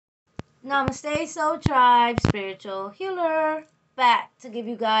Namaste, Soul Tribe, Spiritual Healer, back to give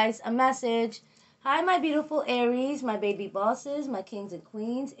you guys a message. Hi, my beautiful Aries, my baby bosses, my kings and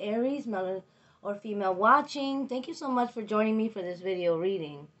queens, Aries, male or female watching. Thank you so much for joining me for this video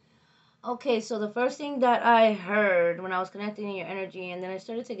reading. Okay, so the first thing that I heard when I was connecting in your energy, and then I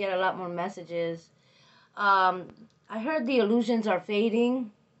started to get a lot more messages, um, I heard the illusions are fading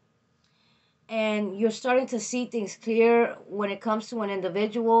and you're starting to see things clear when it comes to an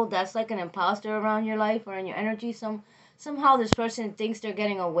individual that's like an imposter around your life or in your energy. Somehow this person thinks they're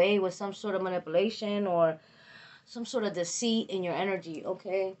getting away with some sort of manipulation or some sort of deceit in your energy.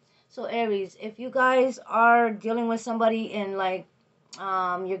 Okay, so Aries, if you guys are dealing with somebody and like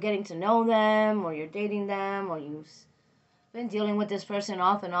you're getting to know them or you're dating them or you've been dealing with this person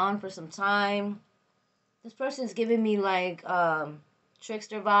off and on for some time, this person's giving me like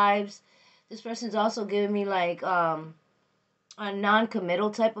trickster vibes. This person's also giving me like a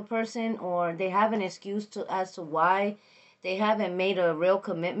non-committal type of person, or they have an excuse to as to why they haven't made a real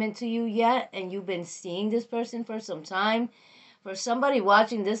commitment to you yet, and you've been seeing this person for some time. For somebody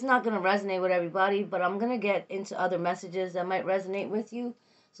watching, this is not going to resonate with everybody, but I'm going to get into other messages that might resonate with you.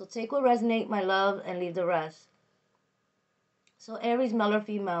 So take what resonate, my love, and leave the rest. So Aries, male or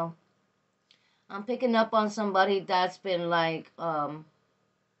female, I'm picking up on somebody that's been like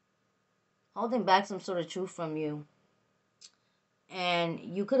holding back some sort of truth from you. And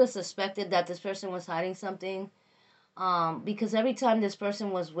you could have suspected that this person was hiding something. Because every time this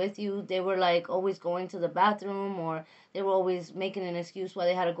person was with you, they were like always going to the bathroom, or they were always making an excuse why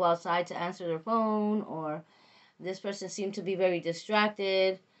they had to go outside to answer their phone, or this person seemed to be very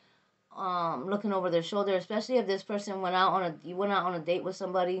distracted, looking over their shoulder, especially if this person you went out on a date with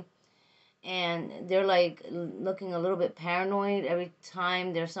somebody and they're like looking a little bit paranoid every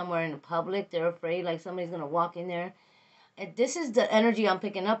time they're somewhere in public. They're afraid like somebody's gonna walk in there. And this is the energy I'm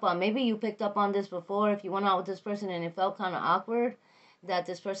picking up on. Maybe you picked up on this before if you went out with this person and it felt kind of awkward, that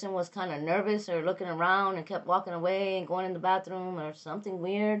this person was kind of nervous or looking around and kept walking away and going in the bathroom or something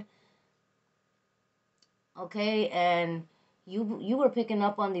weird. Okay, and you were picking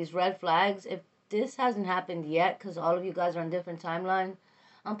up on these red flags. If this hasn't happened yet, because all of you guys are on different timeline,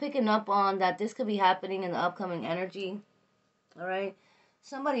 I'm picking up on that this could be happening in the upcoming energy. All right,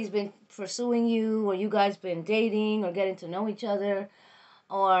 somebody's been pursuing you, or you guys been dating or getting to know each other,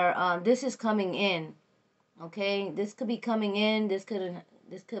 or this is coming in. Okay, this could be coming in. This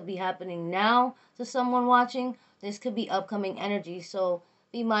could be happening now to someone watching. This could be upcoming energy. So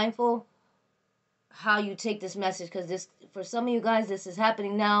be mindful how you take this message, because this, for some of you guys, this is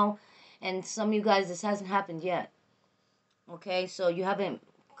happening now, and some of you guys, this hasn't happened yet. Okay, so you haven't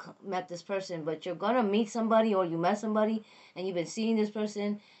met this person, but you're gonna meet somebody, or you met somebody and you've been seeing this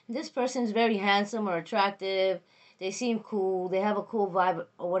person. This person's very handsome or attractive. They seem cool. They have a cool vibe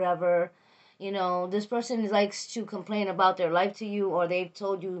or whatever. You know, this person likes to complain about their life to you, or they've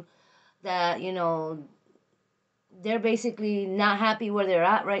told you that, they're basically not happy where they're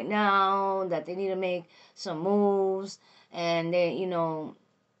at right now, that they need to make some moves, and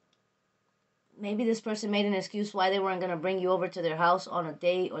maybe this person made an excuse why they weren't going to bring you over to their house on a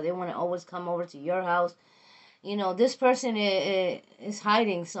date, or they want to always come over to your house. This person is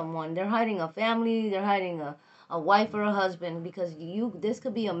hiding someone. They're hiding a family. They're hiding a wife or a husband, because this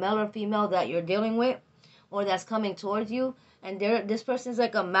could be a male or female that you're dealing with, or that's coming towards you. And this person's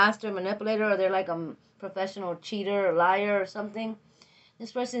like a master manipulator, or they're like a professional cheater or liar or something.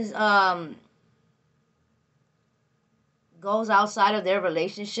 This person's goes outside of their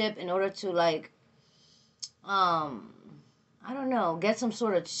relationship in order to like um I don't know, get some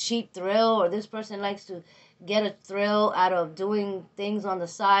sort of cheap thrill, or this person likes to get a thrill out of doing things on the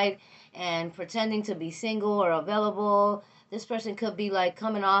side and pretending to be single or available. This person could be like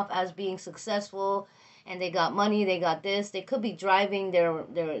coming off as being successful, and they got money, they got this. They could be driving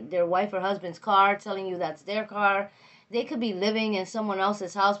their wife or husband's car, telling you that's their car. They could be living in someone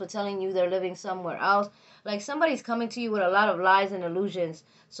else's house but telling you they're living somewhere else. Like somebody's coming to you with a lot of lies and illusions.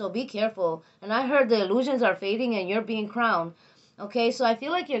 So be careful. And I heard the illusions are fading and you're being crowned. Okay, so I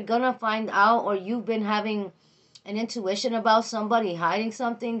feel like you're gonna find out, or you've been having an intuition about somebody hiding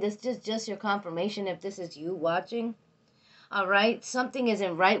something. This is just your confirmation if this is you watching. All right, something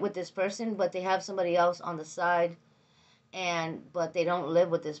isn't right with this person, but they have somebody else on the side, but they don't live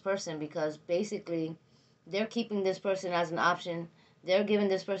with this person, because basically they're keeping this person as an option. They're giving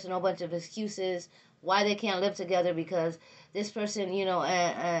this person a whole bunch of excuses why they can't live together, because this person,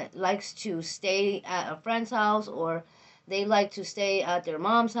 likes to stay at a friend's house, or they like to stay at their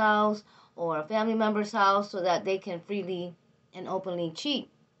mom's house or a family member's house, so that they can freely and openly cheat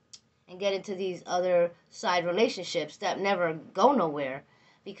and get into these other side relationships that never go nowhere.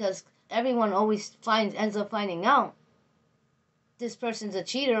 Because everyone always ends up finding out this person's a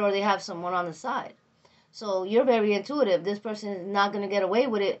cheater or they have someone on the side. So you're very intuitive. This person is not going to get away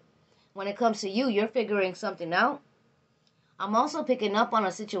with it. When it comes to you, you're figuring something out. I'm also picking up on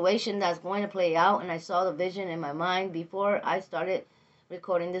a situation that's going to play out, and I saw the vision in my mind before I started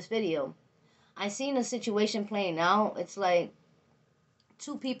recording this video. I seen a situation playing out. It's like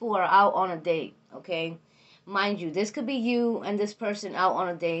two people are out on a date, okay? Mind you, this could be you and this person out on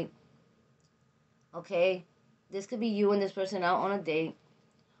a date, okay? This could be you and this person out on a date.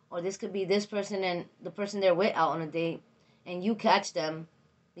 Or this could be this person and the person they're with out on a date, and you catch them.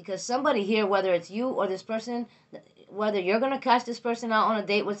 Because somebody here, whether it's you or this person, whether you're going to catch this person out on a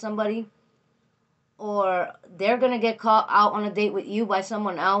date with somebody, or they're going to get caught out on a date with you by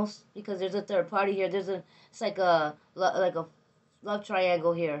someone else, because there's a third party here. It's like a love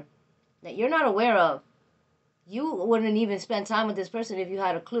triangle here that you're not aware of. You wouldn't even spend time with this person if you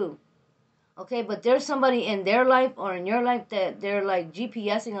had a clue. Okay, but there's somebody in their life or in your life that they're like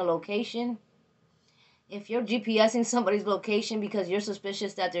GPSing a location. If you're GPSing somebody's location because you're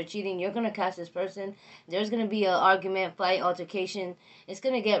suspicious that they're cheating, you're going to catch this person. There's going to be an argument, fight, altercation. It's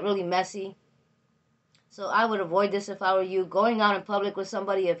going to get really messy. So I would avoid this if I were you. Going out in public with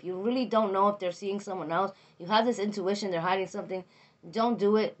somebody, if you really don't know if they're seeing someone else, you have this intuition they're hiding something, don't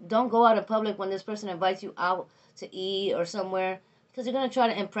do it. Don't go out in public when this person invites you out to eat or somewhere, because they're going to try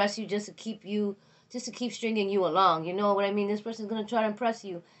to impress you just to keep stringing you along. You know what I mean? This person's going to try to impress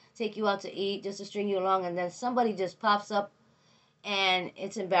you, take you out to eat just to string you along, and then somebody just pops up and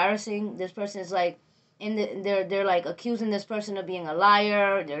it's embarrassing. This person is like, they're like accusing this person of being a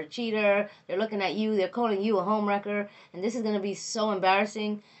liar, they're a cheater, they're looking at you, they're calling you a homewrecker, and this is going to be so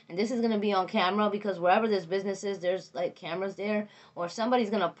embarrassing, and this is going to be on camera, because wherever this business is, there's like cameras there, or somebody's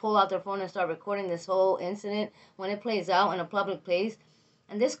going to pull out their phone and start recording this whole incident when it plays out in a public place.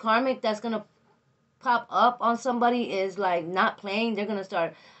 And this karmic that's going to pop up on somebody is like not playing. They're going to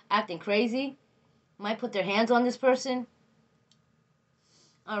start acting crazy, might put their hands on this person.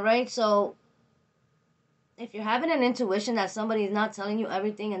 All right, so if you're having an intuition that somebody is not telling you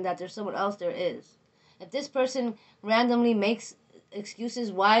everything and that there's someone else, there is. If this person randomly makes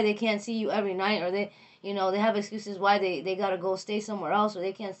excuses why they can't see you every night, or they have excuses why they got to go stay somewhere else, or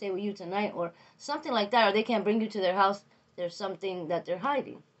they can't stay with you tonight, or something like that, or they can't bring you to their house, there's something that they're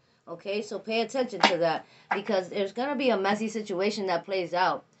hiding. Okay, so pay attention to that, because there's going to be a messy situation that plays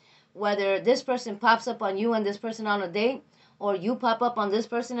out. Whether this person pops up on you and this person on a date, or you pop up on this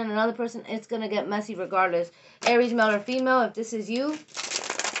person and another person, it's going to get messy regardless. Aries, male or female, if this is you,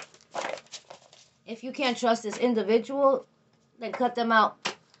 if you can't trust this individual, then cut them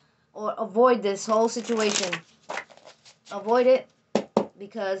out or avoid this whole situation. Avoid it,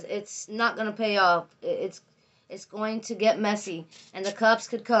 because it's not going to pay off. It's going to get messy, and the cops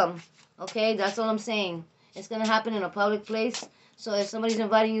could come. Okay, that's all I'm saying. It's going to happen in a public place. So if somebody's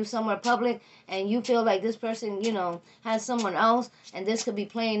inviting you somewhere public and you feel like this person, has someone else, and this could be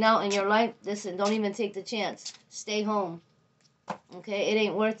playing out in your life, listen, don't even take the chance. Stay home. Okay, it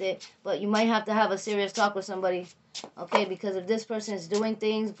ain't worth it. But you might have to have a serious talk with somebody. Okay, because if this person is doing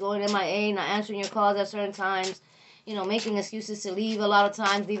things, going MIA, not answering your calls at certain times, making excuses to leave a lot of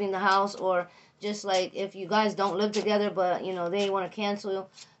times, leaving the house, or just like if you guys don't live together, but they want to cancel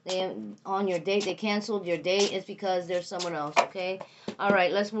on your date, they canceled your date, it's because there's someone else. Okay, all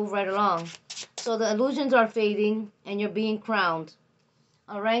right, let's move right along. So the illusions are fading and you're being crowned.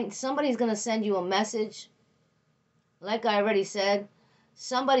 All right, somebody's gonna send you a message. Like I already said,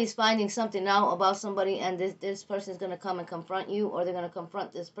 somebody's finding something out about somebody, and this person's gonna come and confront you, or they're gonna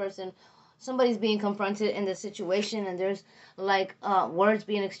confront this person. Somebody's being confronted in this situation, and there's like words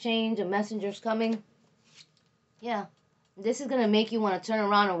being exchanged, a messenger's coming. Yeah, this is going to make you want to turn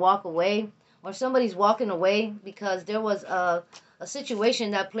around and walk away, or somebody's walking away because there was a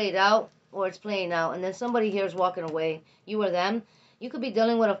situation that played out, or it's playing out, and then somebody here is walking away. You or them. You could be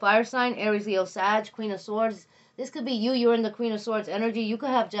dealing with a fire sign, Aries, Leo, Sag, Queen of Swords. This could be you. You're in the Queen of Swords energy. You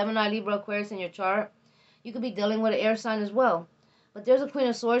could have Gemini, Libra, Aquarius in your chart. You could be dealing with an air sign as well. But there's a Queen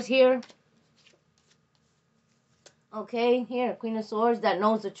of Swords here. Okay, here, Queen of Swords that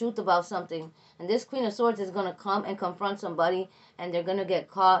knows the truth about something. And this Queen of Swords is going to come and confront somebody, and they're going to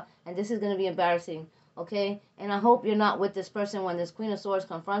get caught, and this is going to be embarrassing. Okay, and I hope you're not with this person when this Queen of Swords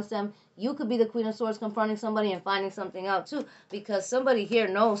confronts them. You could be the Queen of Swords confronting somebody and finding something out too, because somebody here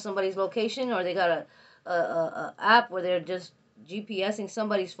knows somebody's location, or they got a app where they're just GPSing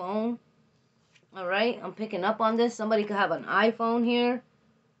somebody's phone. All right, I'm picking up on this. Somebody could have an iPhone here.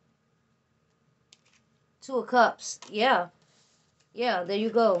 Two of Cups. Yeah, there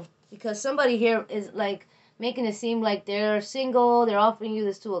you go. Because somebody here is like making it seem like they're single, they're offering you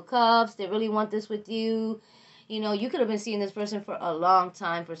this Two of Cups, they really want this with you. You know, you could have been seeing this person for a long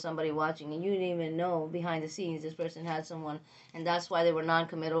time for somebody watching, and you didn't even know behind the scenes this person had someone, and that's why they were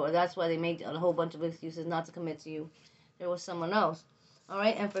non-committal, or that's why they made a whole bunch of excuses not to commit to you. There was someone else. All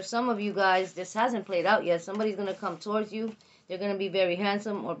right, and for some of you guys, this hasn't played out yet. Somebody's going to come towards you. They're going to be very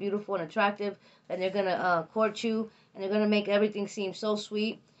handsome or beautiful and attractive, and they're going to court you, and they're going to make everything seem so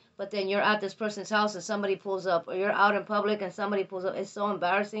sweet. But then you're at this person's house and somebody pulls up, or you're out in public and somebody pulls up. It's so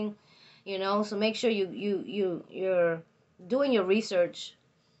embarrassing, you know. So make sure you're doing your research,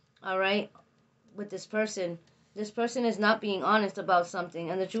 all right, with this person. This person is not being honest about something,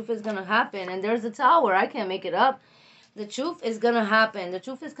 and the truth is going to happen. And there's the Tower. I can't make it up. The truth is going to happen. The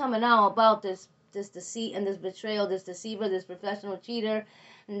truth is coming out about this deceit and this betrayal, this deceiver, this professional cheater,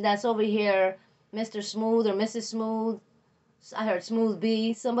 and that's over here, Mr. Smooth or Mrs. Smooth. I heard Smooth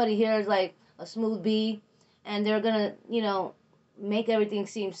B. Somebody here is like a Smooth B, and they're going to, you know, make everything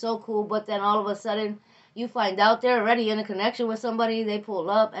seem so cool, but then all of a sudden you find out they're already in a connection with somebody, they pull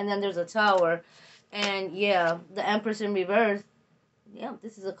up, and then there's a Tower. And yeah, the Empress in reverse. Yeah,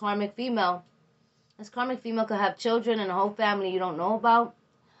 this is a karmic female. This karmic female could have children and a whole family you don't know about.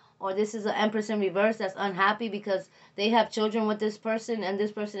 Or this is an Empress in reverse that's unhappy because they have children with this person and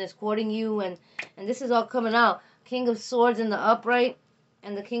this person is courting you. And this is all coming out. King of Swords in the upright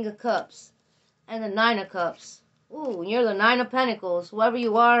and the King of Cups and the Nine of Cups. Ooh, you're the Nine of Pentacles. Whoever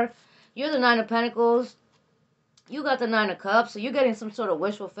you are, you're the Nine of Pentacles. You got the Nine of Cups, so you're getting some sort of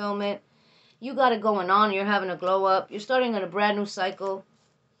wish fulfillment. You got it going on. You're having a glow up. You're starting on a brand new cycle.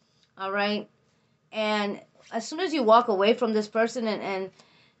 All right? And as soon as you walk away from this person and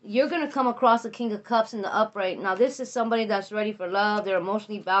you're going to come across the King of Cups in the upright. Now, this is somebody that's ready for love. They're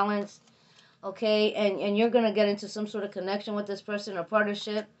emotionally balanced, okay? And you're going to get into some sort of connection with this person or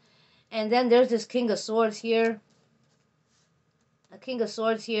partnership. And then there's this King of Swords here. A King of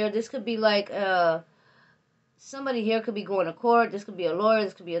Swords here. This could be like somebody here could be going to court. This could be a lawyer.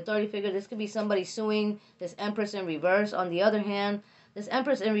 This could be a authority figure. This could be somebody suing this Empress in reverse. On the other hand, this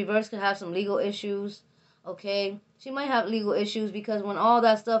Empress in reverse could have some legal issues, okay? She might have legal issues because when all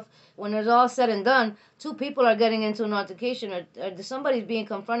that stuff, when it's all said and done, two people are getting into an altercation or somebody's being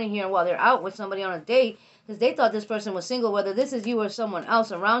confronted here while they're out with somebody on a date because they thought this person was single, whether this is you or someone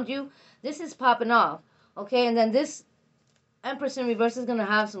else around you. This is popping off, okay? And then this Empress in reverse is going to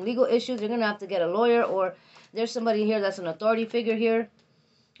have some legal issues. You're going to have to get a lawyer, or there's somebody here that's an authority figure here,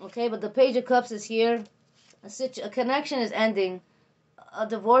 okay? But the Page of Cups is here. A connection is ending. A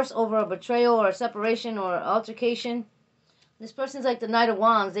divorce over a betrayal or a separation or altercation. This person's like the Knight of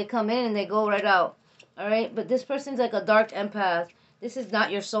Wands. They come in and they go right out. All right? But this person's like a dark empath. This is not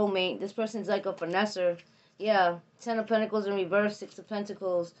your soulmate. This person's like a finesser. Yeah. 10 of Pentacles in reverse. 6 of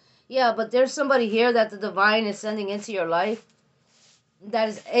Pentacles. Yeah, but there's somebody here that the divine is sending into your life.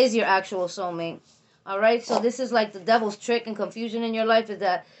 That is your actual soulmate. All right? So this is like the devil's trick and confusion in your life is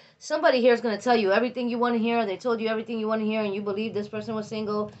that somebody here is going to tell you everything you want to hear. They told you everything you want to hear, and you believe this person was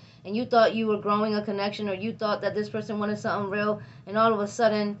single, and you thought you were growing a connection, or you thought that this person wanted something real, and all of a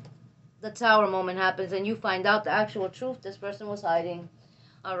sudden, the Tower moment happens, and you find out the actual truth this person was hiding.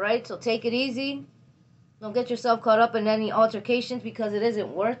 All right, so take it easy. Don't get yourself caught up in any altercations because it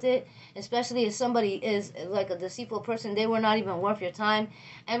isn't worth it, especially if somebody is like a deceitful person. They were not even worth your time.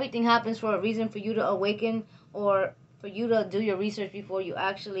 Everything happens for a reason, for you to awaken or for you to do your research before you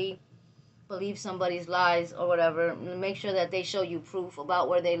actually believe somebody's lies or whatever. Make sure that they show you proof about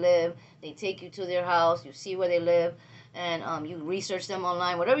where they live. They take you to their house. You see where they live. And you research them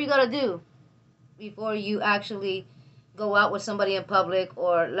online. Whatever you got to do before you actually go out with somebody in public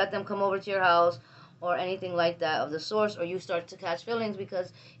or let them come over to your house or anything like that of the source, or you start to catch feelings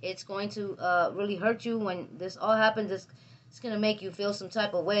because it's going to really hurt you when this all happens. It's going to make you feel some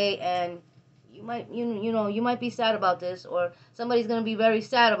type of way, and you might be sad about this, or somebody's going to be very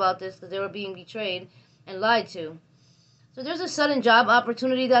sad about this because they were being betrayed and lied to. So there's a sudden job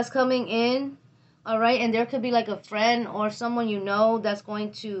opportunity that's coming in, all right? And there could be like a friend or someone you know that's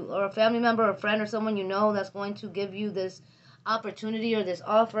going to, or a family member or friend or someone you know that's going to give you this opportunity or this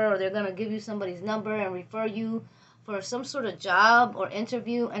offer, or they're going to give you somebody's number and refer you for some sort of job or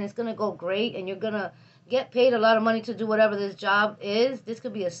interview, and it's going to go great, and you're going to get paid a lot of money to do whatever this job is. This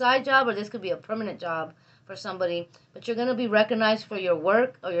could be a side job or this could be a permanent job for somebody. But you're going to be recognized for your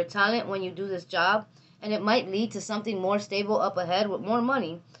work or your talent when you do this job. And it might lead to something more stable up ahead with more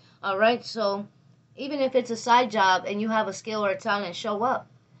money. All right? So even if it's a side job and you have a skill or a talent, show up.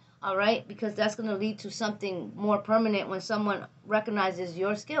 All right? Because that's going to lead to something more permanent when someone recognizes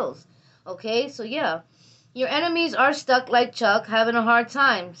your skills. Okay? So yeah. Your enemies are stuck like Chuck, having a hard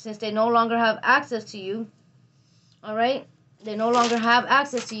time since they no longer have access to you. All right? They no longer have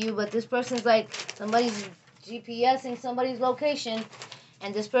access to you, but this person's like somebody's GPSing somebody's location,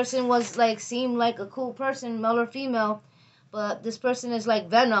 and this person was like seemed like a cool person, male or female, but this person is like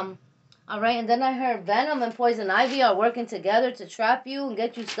venom. All right, and then I heard venom and poison ivy are working together to trap you and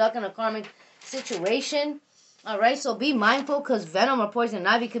get you stuck in a karmic situation. All right, so be mindful because venom or poison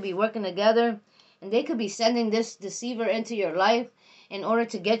ivy could be working together, and they could be sending this deceiver into your life in order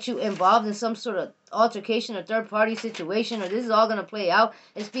to get you involved in some sort of altercation or third party situation, or this is all going to play out.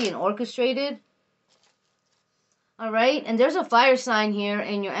 It's being orchestrated. All right, and there's a fire sign here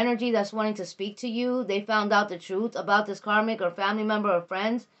in your energy that's wanting to speak to you. They found out the truth about this karmic or family member or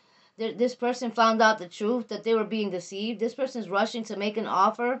friends. This person found out the truth that they were being deceived. This person's rushing to make an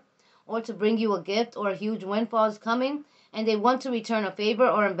offer or to bring you a gift, or a huge windfall is coming, and they want to return a favor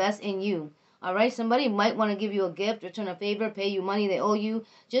or invest in you. All right, somebody might want to give you a gift, return a favor, pay you money they owe you,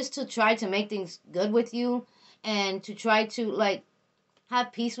 just to try to make things good with you and to try to like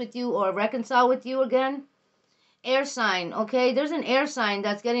have peace with you or reconcile with you again. Air sign, okay? There's an air sign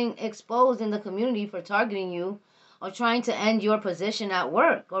that's getting exposed in the community for targeting you or trying to end your position at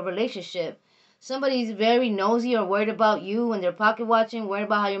work or relationship. Somebody's very nosy or worried about you and they're pocket watching, worried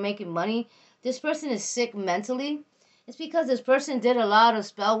about how you're making money. This person is sick mentally. It's because this person did a lot of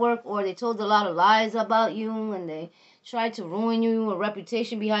spell work, or they told a lot of lies about you, and they tried to ruin you, a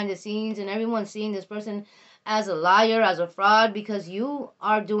reputation behind the scenes, and everyone's seeing this person as a liar, as a fraud, because you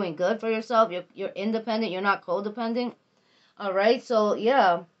are doing good for yourself. You're independent. You're not codependent. All right. So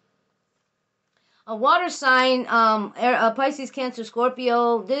yeah, a water sign, Pisces, Cancer,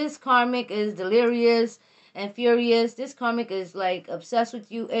 Scorpio. This karmic is delirious and furious. This karmic is like obsessed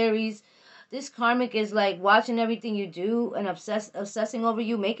with you, Aries. This karmic is like watching everything you do and obsessing over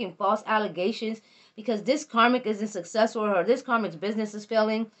you, making false allegations, because this karmic isn't successful, or this karmic's business is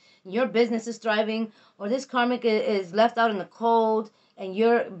failing, your business is thriving, or this karmic is left out in the cold and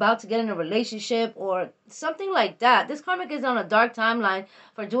you're about to get in a relationship or something like that. This karmic is on a dark timeline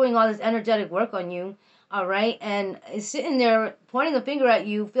for doing all this energetic work on you. All right, and is sitting there pointing the finger at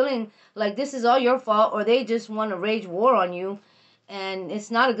you, feeling like this is all your fault, or they just want to rage war on you, and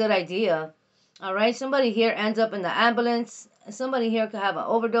it's not a good idea. All right, somebody here ends up in the ambulance. Somebody here could have an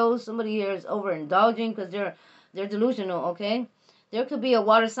overdose. Somebody here is overindulging because they're delusional. Okay, there could be a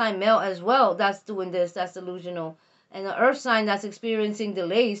water sign male as well that's doing this. That's delusional, and the earth sign that's experiencing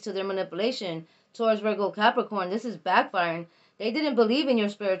delays to their manipulation. Taurus, Virgo, Capricorn. This is backfiring. They didn't believe in your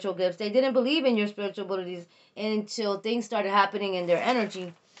spiritual gifts. They didn't believe in your spiritual abilities until things started happening in their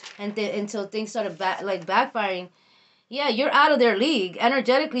energy, and until things started backfiring. Yeah, you're out of their league.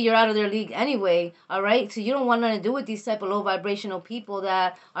 Energetically, you're out of their league anyway. All right, so you don't want nothing to do with these type of low vibrational people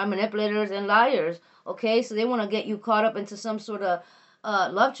that are manipulators and liars. Okay, so they want to get you caught up into some sort of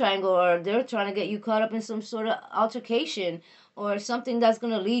love triangle, or they're trying to get you caught up in some sort of altercation or something that's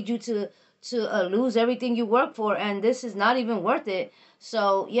gonna lead you to lose everything you work for, and this is not even worth it.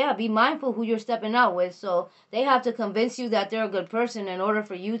 So yeah, be mindful who you're stepping out with. So they have to convince you that they're a good person in order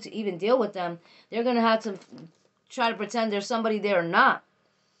for you to even deal with them. They're gonna have to try to pretend there's somebody they're not.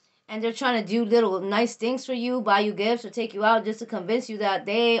 And they're trying to do little nice things for you, buy you gifts, or take you out just to convince you that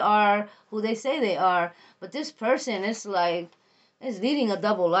they are who they say they are. But this person is like, is leading a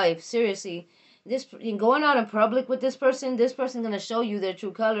double life. Seriously. This going out in public with this person's going to show you their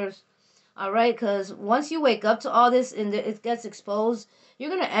true colors. All right? Because once you wake up to all this and it gets exposed, you're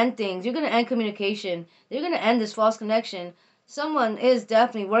going to end things. You're going to end communication. You're going to end this false connection. Someone is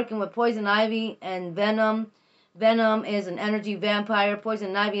definitely working with poison ivy and venom. Venom is an energy vampire.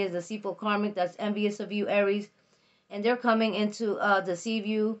 Poison ivy is a deceitful karmic that's envious of you, Aries. And they're coming in to deceive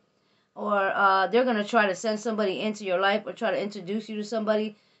you. Or they're going to try to send somebody into your life or try to introduce you to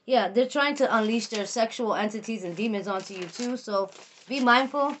somebody. Yeah, they're trying to unleash their sexual entities and demons onto you too. So be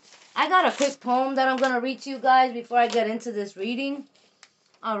mindful. I got a quick poem that I'm going to read to you guys before I get into this reading.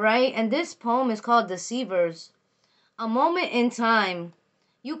 All right. And this poem is called Deceivers. A moment in time,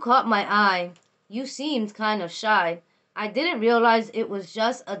 you caught my eye. You seemed kind of shy. I didn't realize it was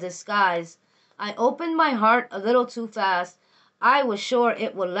just a disguise. I opened my heart a little too fast. I was sure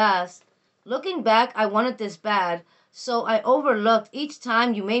it would last. Looking back, I wanted this bad, so I overlooked each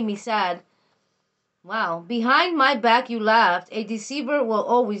time you made me sad. Wow. Behind my back you laughed. A deceiver will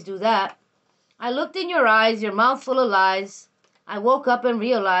always do that. I looked in your eyes, your mouth full of lies. I woke up and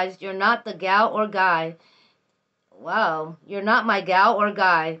realized you're not the gal or guy. Wow, you're not my gal or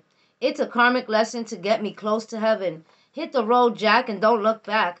guy. It's a karmic lesson to get me close to heaven. Hit the road, Jack, and don't look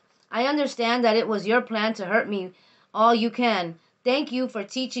back. I understand that it was your plan to hurt me all you can. Thank you for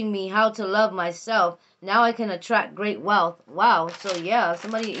teaching me how to love myself. Now I can attract great wealth. Wow. So yeah,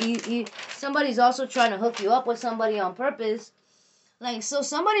 somebody's also trying to hook you up with somebody on purpose. Like, so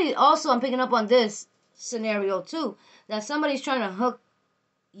somebody also, I'm picking up on this scenario too, that somebody's trying to hook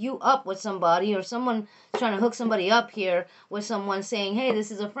you up with somebody, or someone trying to hook somebody up here with someone saying, hey,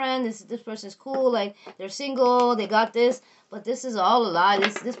 this is a friend, this person's cool, like they're single, they got this. But this is all a lie.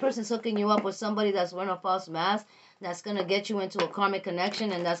 This person's hooking you up with somebody that's wearing a false mask, that's going to get you into a karmic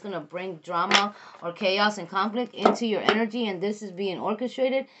connection, and that's going to bring drama or chaos and conflict into your energy. And this is being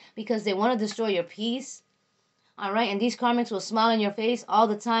orchestrated because they want to destroy your peace. All right, and these karmics will smile in your face all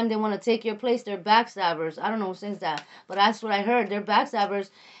the time. They want to take your place. They're backstabbers. I don't know who says that, but that's what I heard. They're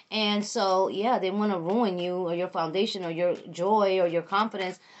backstabbers. And so, yeah, they want to ruin you or your foundation or your joy or your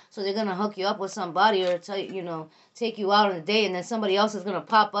confidence. So they're going to hook you up with somebody, or tell you, take you out on a date, and then somebody else is going to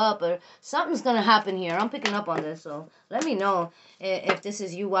pop up, or something's going to happen here. I'm picking up on this. So let me know if this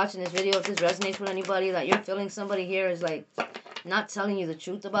is you watching this video, if this resonates with anybody, that you're feeling somebody here is like not telling you the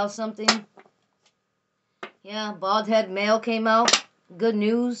truth about something. Yeah, bald head male came out. Good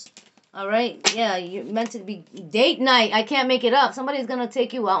news. All right. Yeah, you're meant to be date night. I can't make it up. Somebody's going to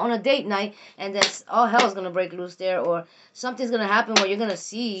take you out on a date night, and then all hell's going to break loose there, or something's going to happen where you're going to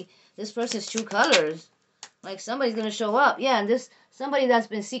see this person's true colors. Like, somebody's going to show up. Yeah, and somebody that's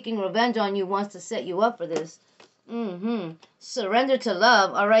been seeking revenge on you wants to set you up for this. Surrender to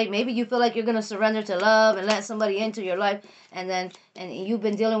love. All right, maybe you feel like you're gonna surrender to love and let somebody into your life, and you've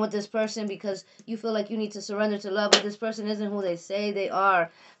been dealing with this person because you feel like you need to surrender to love, but this person isn't who they say they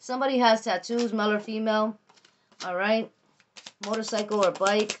are. Somebody has tattoos, male or female. All right, motorcycle or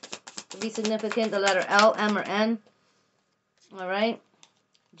bike. To be significant, the letter L, M, or N. All right,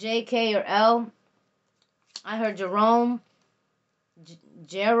 J, K, or L. I heard Jerome,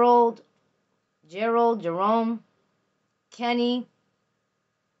 Gerald, Jerome, Kenny,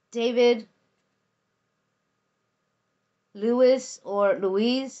 David, Lewis or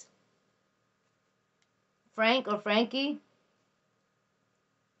Louise, Frank or Frankie,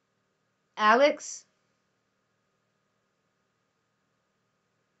 Alex,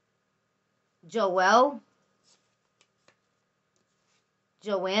 Joelle,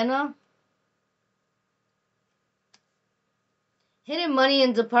 Joanna. Hidden money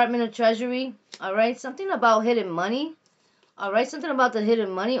in Department of Treasury. All right, something about hidden money. All right, something about the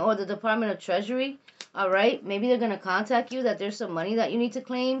hidden money or the Department of Treasury. All right, maybe they're going to contact you that there's some money that you need to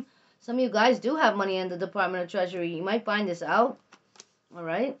claim. Some of you guys do have money in the Department of Treasury. You might find this out. All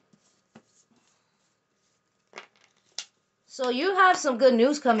right. So you have some good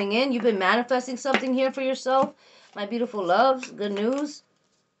news coming in. You've been manifesting something here for yourself. My beautiful loves, good news.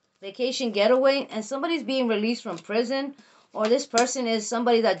 Vacation getaway, and somebody's being released from prison, or this person is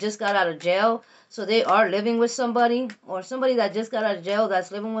somebody that just got out of jail, so they are living with somebody, or somebody that just got out of jail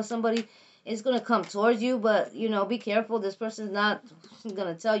that's living with somebody is going to come towards you, but be careful. This person's not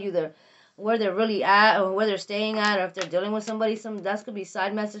going to tell you where they're really at, or where they're staying at, or if they're dealing with somebody. That could be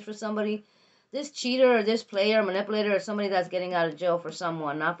side message for somebody. This cheater or this player, manipulator, is somebody that's getting out of jail for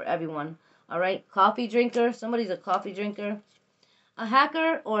someone, not for everyone. All right, coffee drinker. Somebody's a coffee drinker. A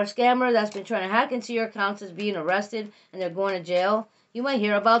hacker or a scammer that's been trying to hack into your accounts is being arrested, and they're going to jail. You might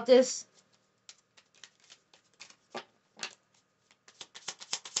hear about this.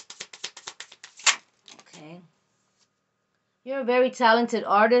 Okay. You're a very talented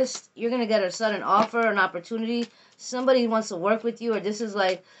artist. You're going to get a sudden offer, an opportunity. Somebody wants to work with you, or this is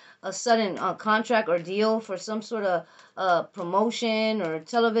like a sudden contract or deal for some sort of promotion or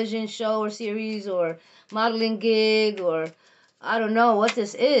television show or series or modeling gig, or I don't know what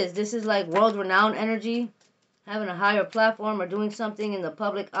this is. This is like world-renowned energy, having a higher platform or doing something in the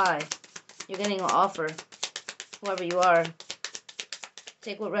public eye. You're getting an offer, whoever you are.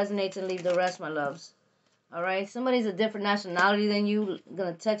 Take what resonates and leave the rest, my loves. All right? Somebody's a different nationality than you,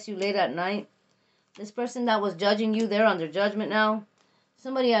 going to text you late at night. This person that was judging you, they're under judgment now.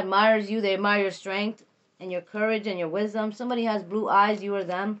 Somebody admires you. They admire your strength and your courage and your wisdom. Somebody has blue eyes, you or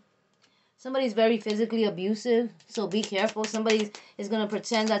them. Somebody's very physically abusive, so be careful. Somebody is going to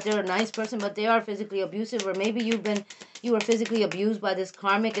pretend that they're a nice person, but they are physically abusive, or maybe you were physically abused by this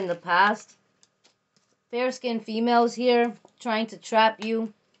karmic in the past. Fair-skinned females here trying to trap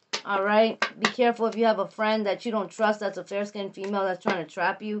you. All right, be careful if you have a friend that you don't trust that's a fair-skinned female that's trying to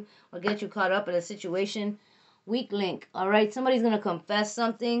trap you or get you caught up in a situation. Weak link. All right, somebody's going to confess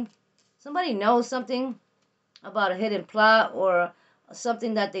something. Somebody knows something about a hidden plot or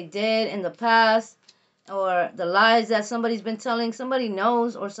something that they did in the past, or the lies that somebody's been telling. Somebody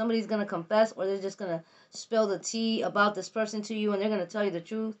knows, or somebody's going to confess, or they're just going to spill the tea about this person to you, and they're going to tell you the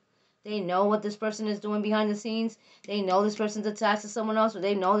truth. They know what this person is doing behind the scenes. They know this person's attached to someone else, or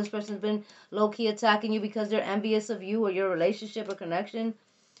they know this person's been low-key attacking you because they're envious of you or your relationship or connection.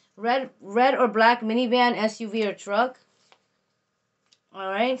 Red or black minivan, SUV, or truck. All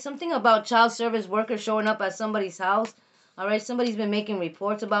right. Something about child service workers showing up at somebody's house. All right. Somebody's been making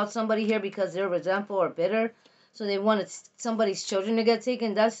reports about somebody here because they're resentful or bitter. So they wanted somebody's children to get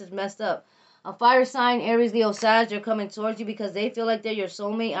taken. That's just messed up. A fire sign, Aries, Leo, Sag, they're coming towards you because they feel like they're your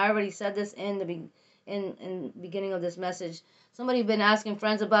soulmate. I already said this in the in beginning of this message. Somebody been asking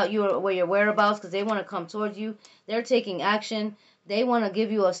friends about you or where your whereabouts because they want to come towards you. They're taking action. They want to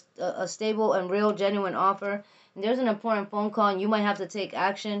give you a stable and real, genuine offer. And there's an important phone call and you might have to take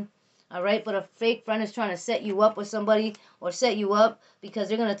action. All right, but a fake friend is trying to set you up with somebody or set you up because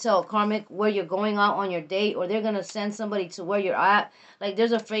they're going to tell karmic where you're going out on your date, or they're going to send somebody to where you're at. Like,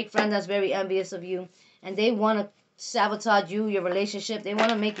 there's a fake friend that's very envious of you and they want to sabotage you, your relationship. They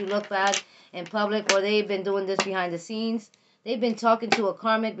want to make you look bad in public, or they've been doing this behind the scenes. They've been talking to a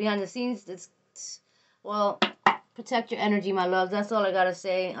karmic behind the scenes. Well, protect your energy, my love. That's all I gotta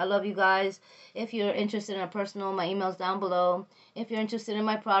say. I love you guys. If you're interested in a personal, my email's down below. If you're interested in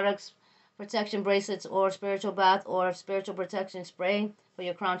my products, protection bracelets or spiritual bath or spiritual protection spray for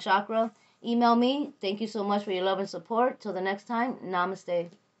your crown chakra, email me. Thank you so much for your love and support. Till the next time, namaste.